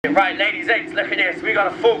Right, ladies, eights, look at this. We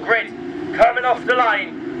got a full grid coming off the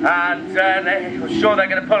line, and I'm sure they're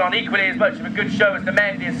going to put on equally as much of a good show as the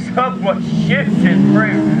men. The somewhat shifting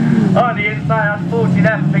through on the inside. That's 40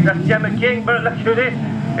 left. I think that's Gemma King, but look at this.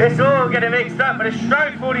 It's all getting mixed up, but it's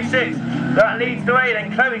Stroud 46 that leads the way.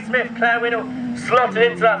 Then Chloe Smith, Claire Winnell slotted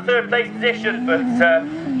into that third place position, but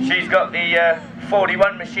she's got the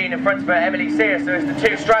 41 machine in front of her, Emily Sear. So it's the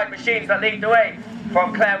two Stroud machines that lead the way.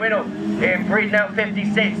 From Claire Winnell in Bredon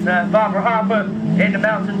 56, Barbara Harper in the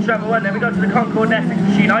Mountain Treble 1. Then we go to the Concord Essex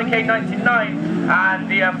machine, IK99, and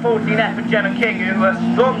the 14F for Gemma King,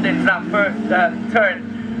 who stormed into that first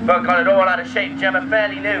turn, but got it all out of shape. Gemma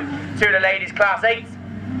fairly new to the ladies class 8,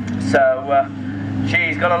 so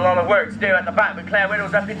she's got a lot of work to do at the back, but Claire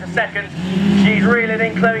Winnell's up into second. She's reeling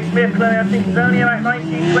in Chloe Smith. Chloe, I think, is only about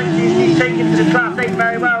 19, 20. She's taken to the Class 8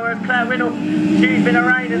 very well, whereas Claire Winnell, she's been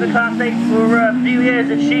around in the Class 8 for a few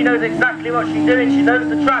years, and she knows exactly what she's doing. She knows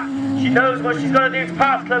the track. She knows what she's got to do to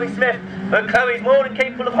pass Chloe Smith. But Chloe's more than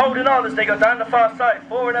capable of holding on as they go down the far side.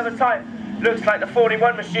 Forward another time. Looks like the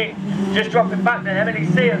 41 machine just dropping back there. Emily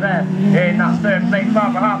Sear there in that third place.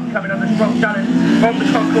 Barbara Harper coming under strong challenge from the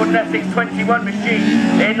Concord Essex 21 machine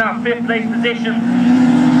in that fifth place position,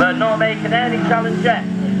 but not making any challenge yet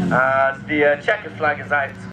as the checker flag is out.